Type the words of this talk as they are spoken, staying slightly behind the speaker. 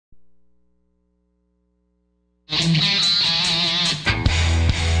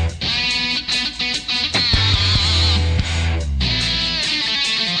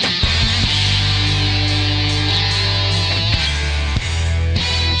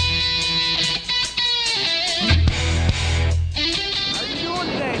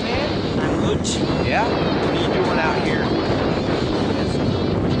Yeah? What are you doing out here?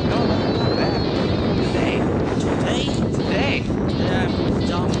 No, not bad. Today? Yeah, I'm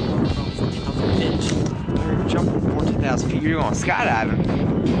jumping from 40,000 feet. You're jumping 14,000 feet. You're going skydiving.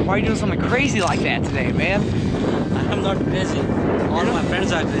 Why are you doing something crazy like that today, man? I'm not crazy. All my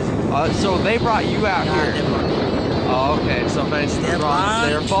friends are crazy. So they brought you out here. They brought me. Oh, okay. So if anything's wrong, it's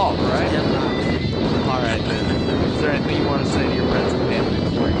their fault, right? All right, then. Is there anything you want to say to your friends and family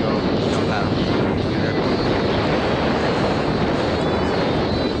before you go jump out?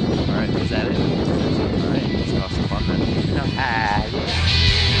 All right, is that it?